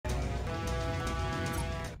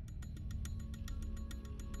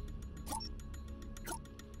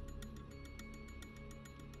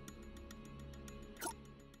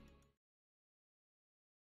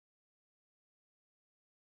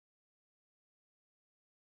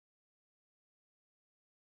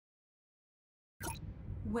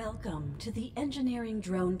Welcome to the Engineering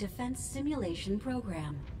Drone Defense Simulation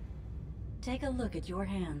Program. Take a look at your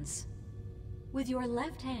hands. With your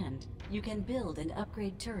left hand, you can build and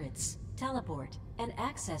upgrade turrets, teleport, and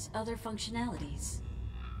access other functionalities.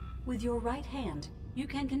 With your right hand, you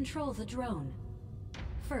can control the drone.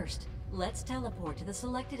 First, let's teleport to the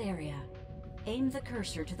selected area. Aim the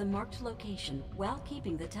cursor to the marked location while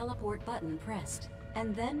keeping the teleport button pressed,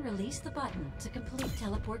 and then release the button to complete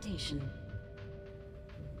teleportation.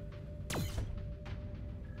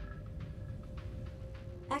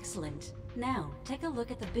 Excellent. Now, take a look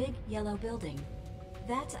at the big yellow building.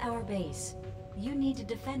 That's our base. You need to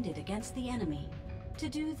defend it against the enemy. To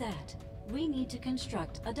do that, we need to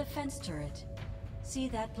construct a defense turret. See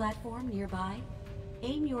that platform nearby?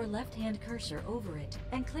 Aim your left-hand cursor over it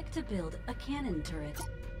and click to build a cannon turret.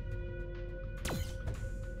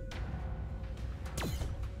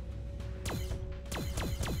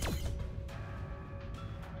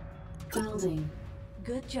 Building.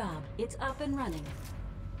 Good job. It's up and running.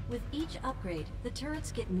 With each upgrade, the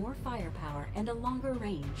turrets get more firepower and a longer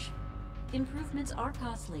range. Improvements are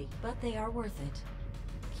costly, but they are worth it.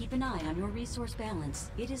 Keep an eye on your resource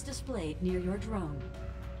balance. It is displayed near your drone.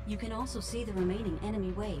 You can also see the remaining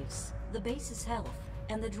enemy waves, the base's health,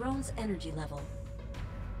 and the drone's energy level.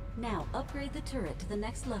 Now upgrade the turret to the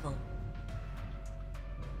next level.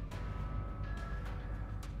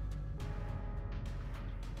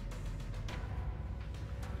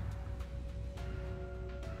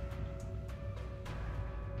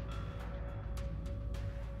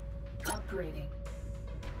 Upgrading.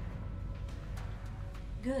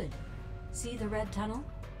 Good. See the red tunnel?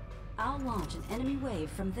 I'll launch an enemy wave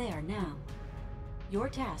from there now. Your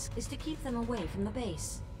task is to keep them away from the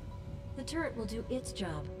base. The turret will do its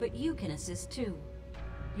job, but you can assist too.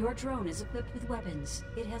 Your drone is equipped with weapons.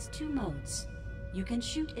 It has 2 modes. You can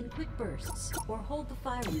shoot in quick bursts, or hold the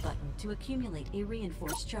firing button to accumulate a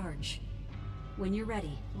reinforced charge. When you're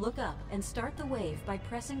ready, look up and start the wave by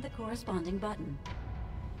pressing the corresponding button.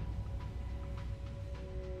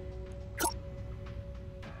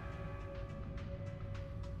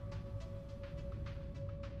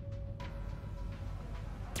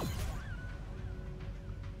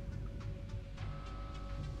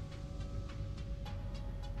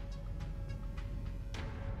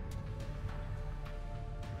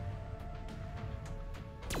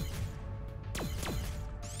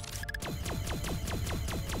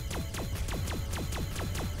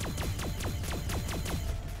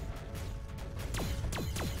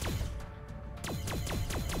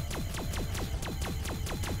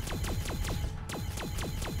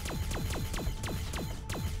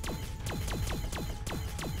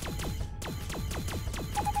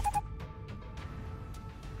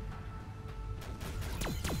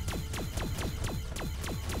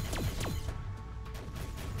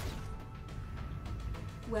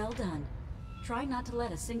 Well done. Try not to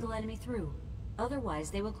let a single enemy through,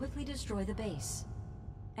 otherwise they will quickly destroy the base.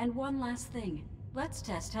 And one last thing, let's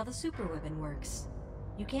test how the super weapon works.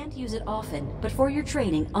 You can't use it often, but for your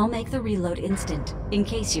training I'll make the reload instant, in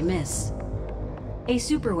case you miss. A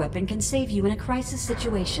super weapon can save you in a crisis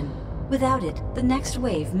situation. Without it, the next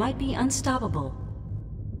wave might be unstoppable.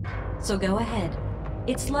 So go ahead.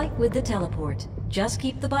 It's like with the teleport. Just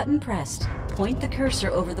keep the button pressed, point the cursor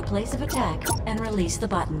over the place of attack, and release the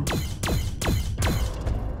button.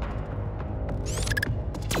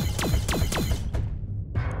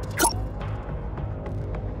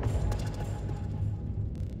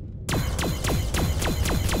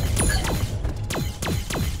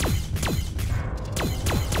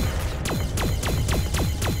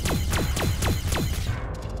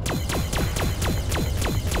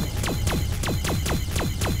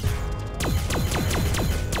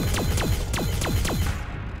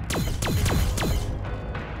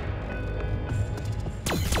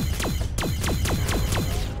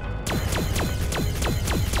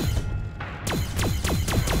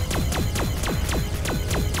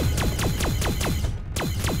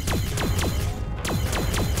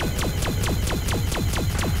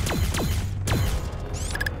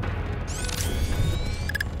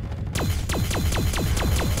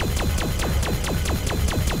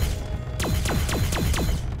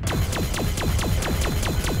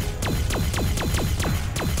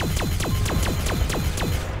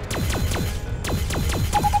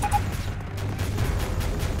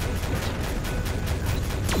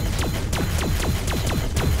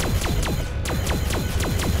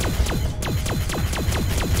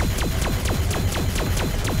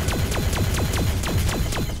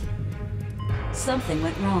 Something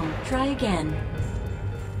went wrong. Try again.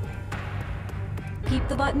 Keep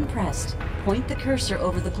the button pressed. Point the cursor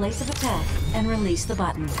over the place of attack and release the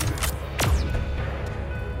button.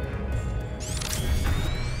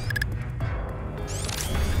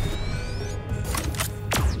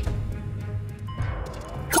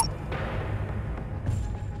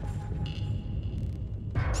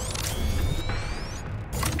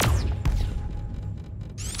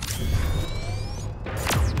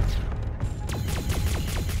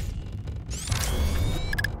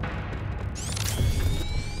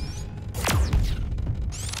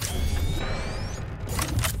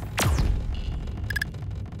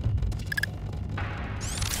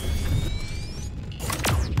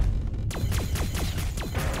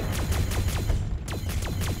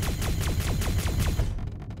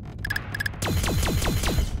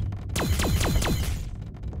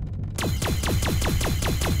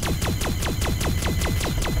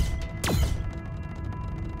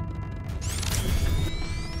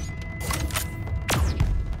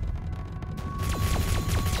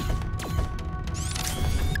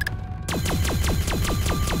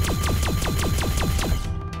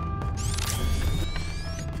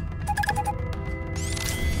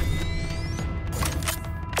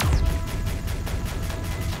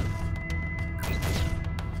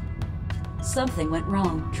 Something went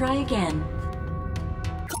wrong. Try again.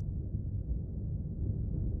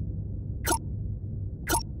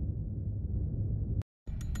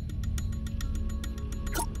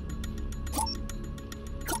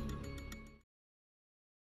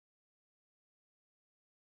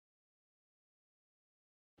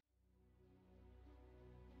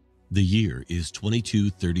 The year is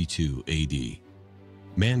 2232 AD.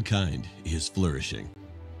 Mankind is flourishing.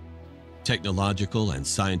 Technological and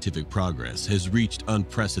scientific progress has reached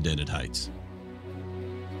unprecedented heights.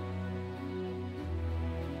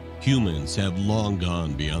 Humans have long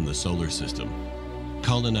gone beyond the solar system,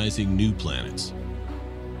 colonizing new planets.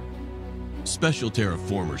 Special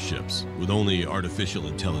terraformer ships with only artificial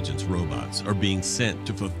intelligence robots are being sent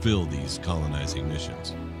to fulfill these colonizing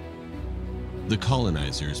missions. The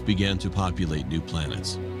colonizers began to populate new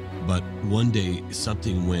planets, but one day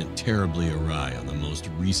something went terribly awry on the most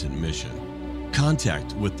recent mission.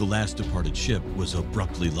 Contact with the last departed ship was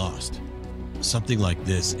abruptly lost. Something like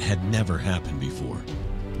this had never happened before.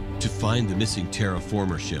 To find the missing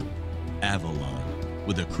terraformer ship, Avalon,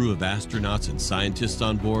 with a crew of astronauts and scientists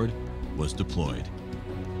on board, was deployed.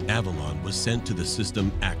 Avalon was sent to the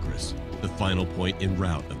system Acris, the final point en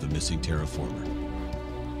route of the missing terraformer.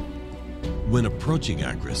 When approaching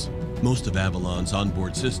Acris, most of Avalon's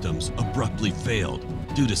onboard systems abruptly failed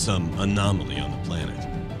due to some anomaly on the planet.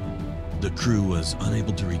 The crew was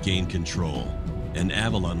unable to regain control, and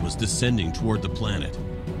Avalon was descending toward the planet.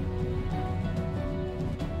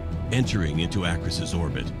 Entering into Acris's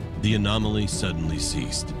orbit, the anomaly suddenly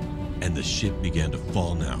ceased, and the ship began to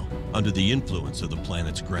fall now under the influence of the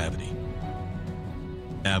planet's gravity.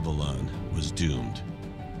 Avalon was doomed.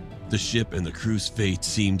 The ship and the crew's fate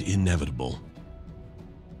seemed inevitable.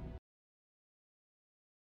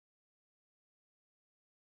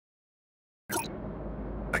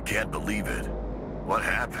 I can't believe it. What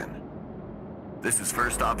happened? This is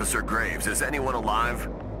First Officer Graves. Is anyone alive?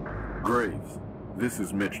 Graves, this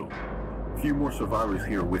is Mitchell. A few more survivors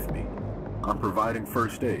here with me. I'm providing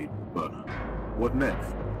first aid, but what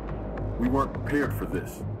next? We weren't prepared for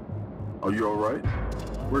this. Are you alright?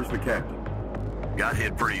 Where's the captain? Got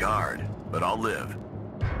hit pretty hard, but I'll live.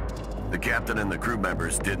 The captain and the crew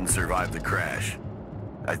members didn't survive the crash.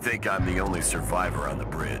 I think I'm the only survivor on the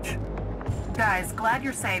bridge. Guys, glad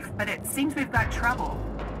you're safe, but it seems we've got trouble.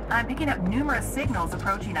 I'm picking up numerous signals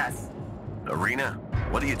approaching us. Arena?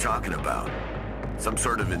 What are you talking about? Some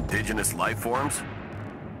sort of indigenous life forms?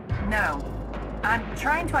 No. I'm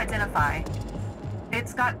trying to identify.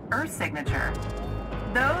 It's got Earth signature.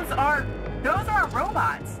 Those are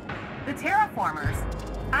robots. The terraformers.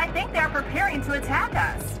 I think they're preparing to attack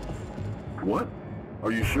us. What?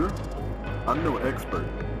 Are you sure? I'm no expert,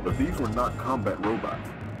 but these were not combat robots.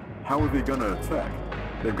 How are they gonna attack?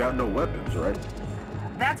 They've got no weapons, right?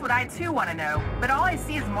 That's what I too want to know, but all I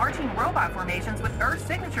see is marching robot formations with Earth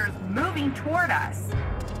signatures moving toward us.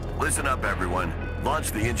 Listen up, everyone.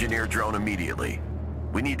 Launch the engineer drone immediately.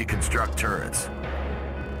 We need to construct turrets.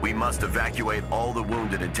 We must evacuate all the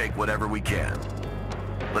wounded and take whatever we can.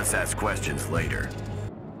 Let's ask questions later.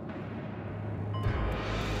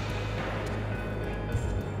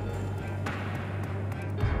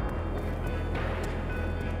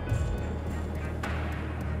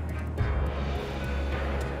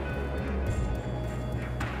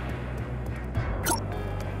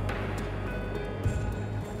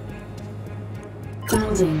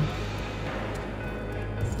 Building.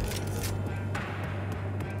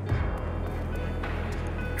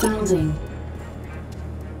 Building.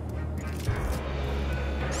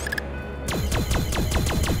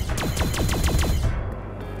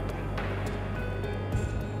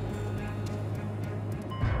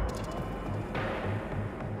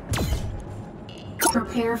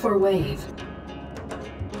 Prepare for wave.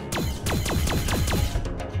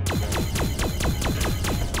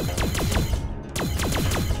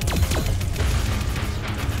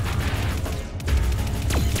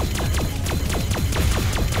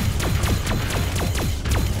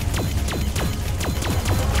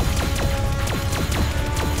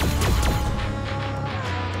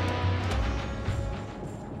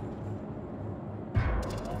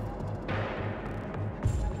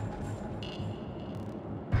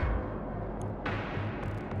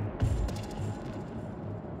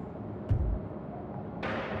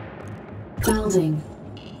 Building.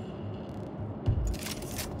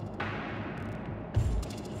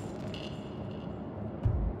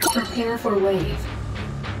 Prepare for wave.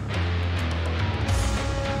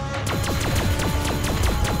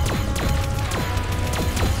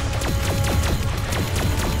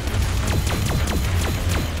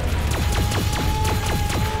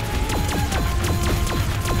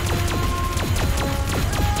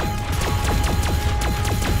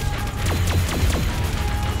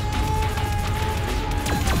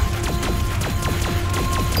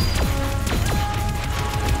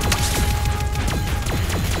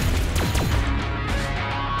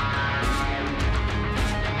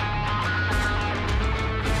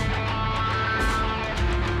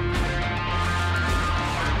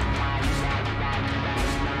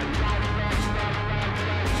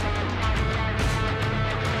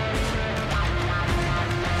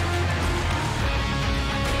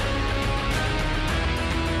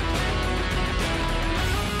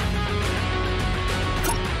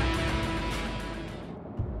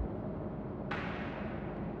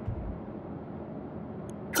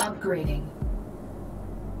 Upgrading.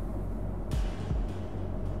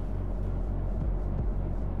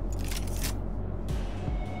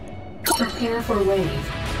 Prepare for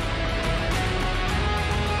wave.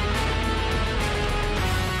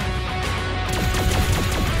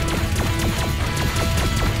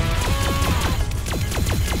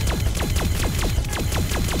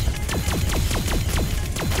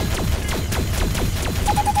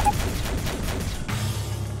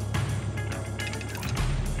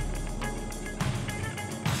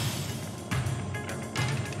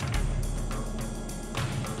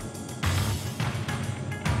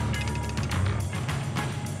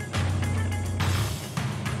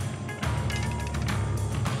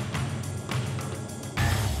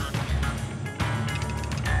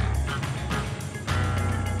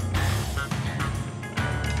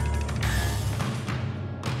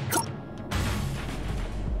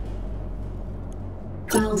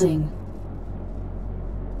 Building.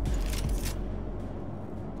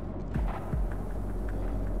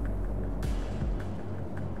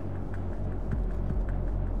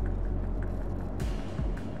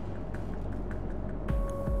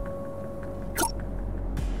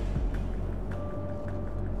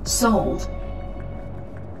 Sold.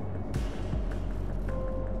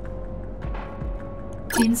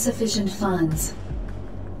 Insufficient funds.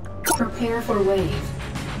 Prepare for wave.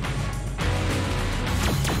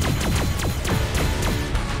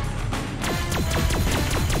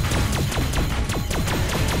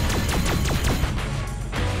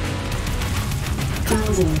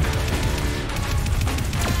 Building.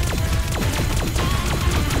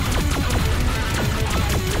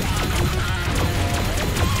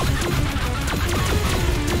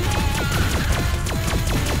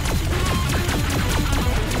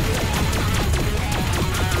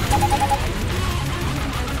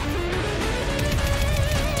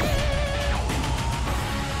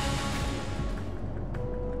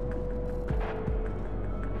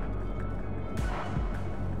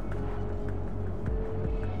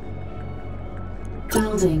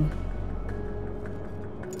 Building.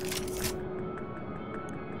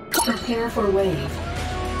 Prepare for wave.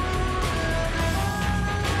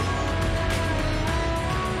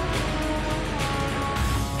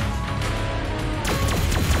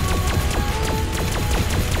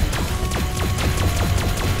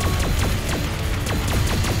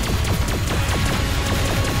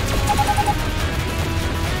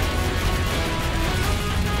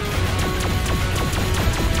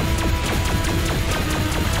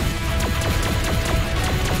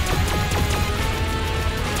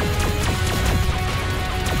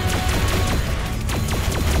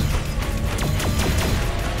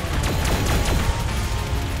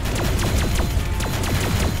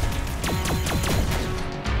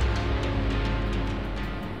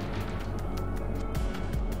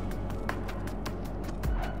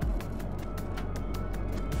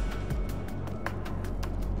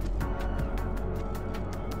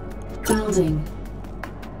 Building.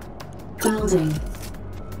 Building.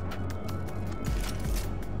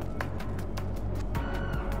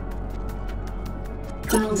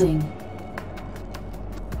 Building.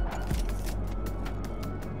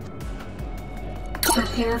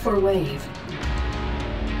 Prepare for wave.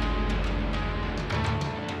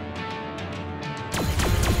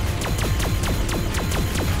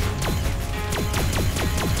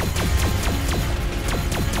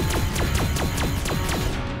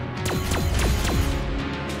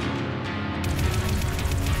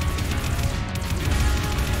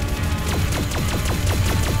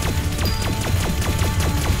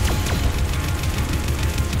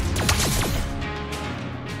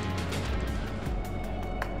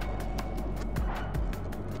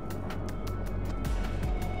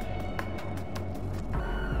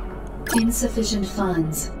 Insufficient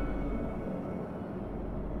funds.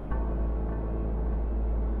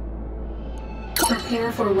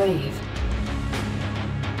 Prepare for wave.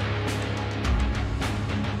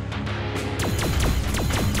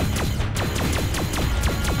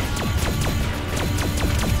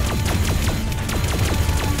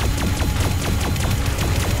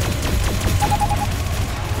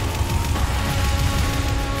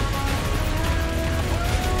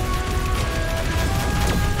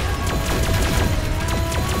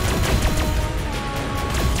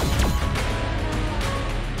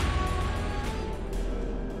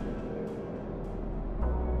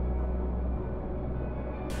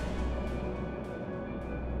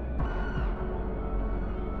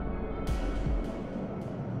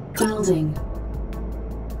 Building.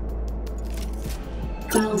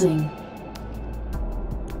 Building.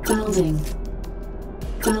 Building.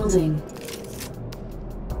 Building.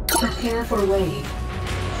 Prepare for wave.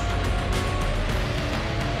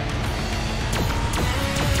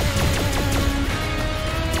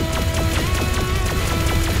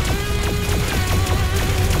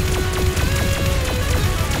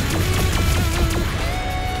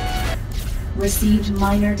 Received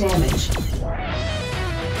minor damage.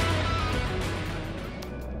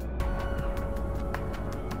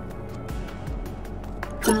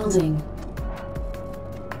 Building.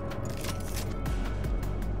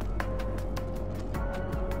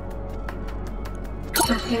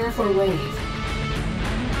 Prepare for wave.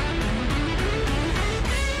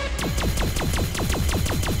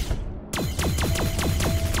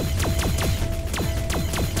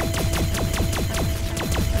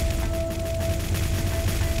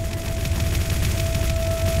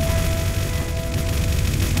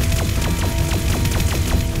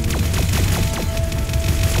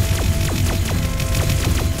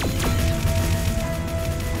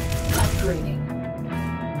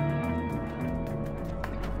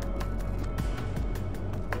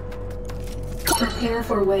 Prepare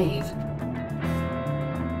for wave.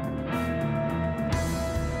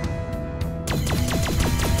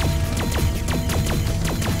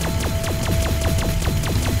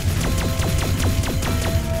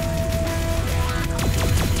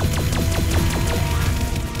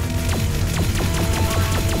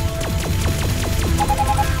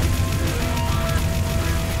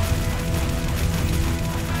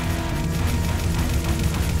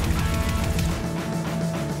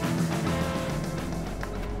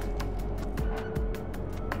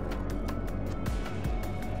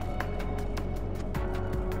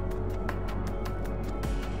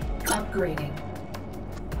 Upgrading.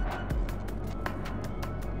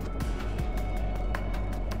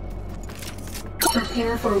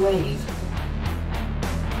 Prepare for wave.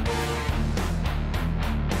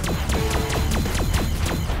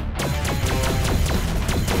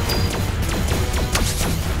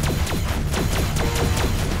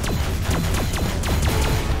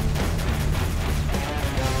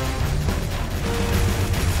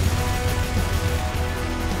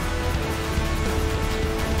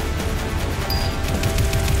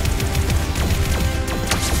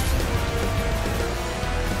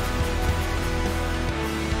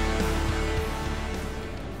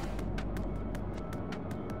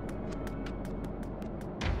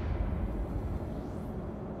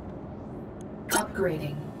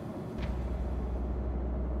 Upgrading.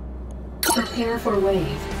 Prepare for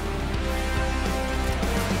wave.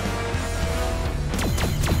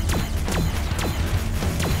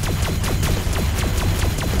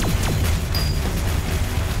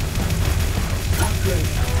 Upgrading.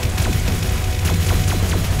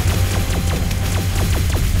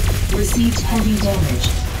 Received heavy damage.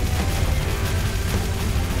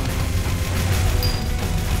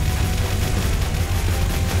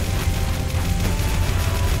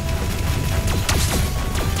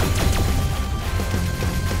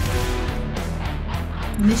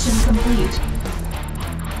 Mission complete.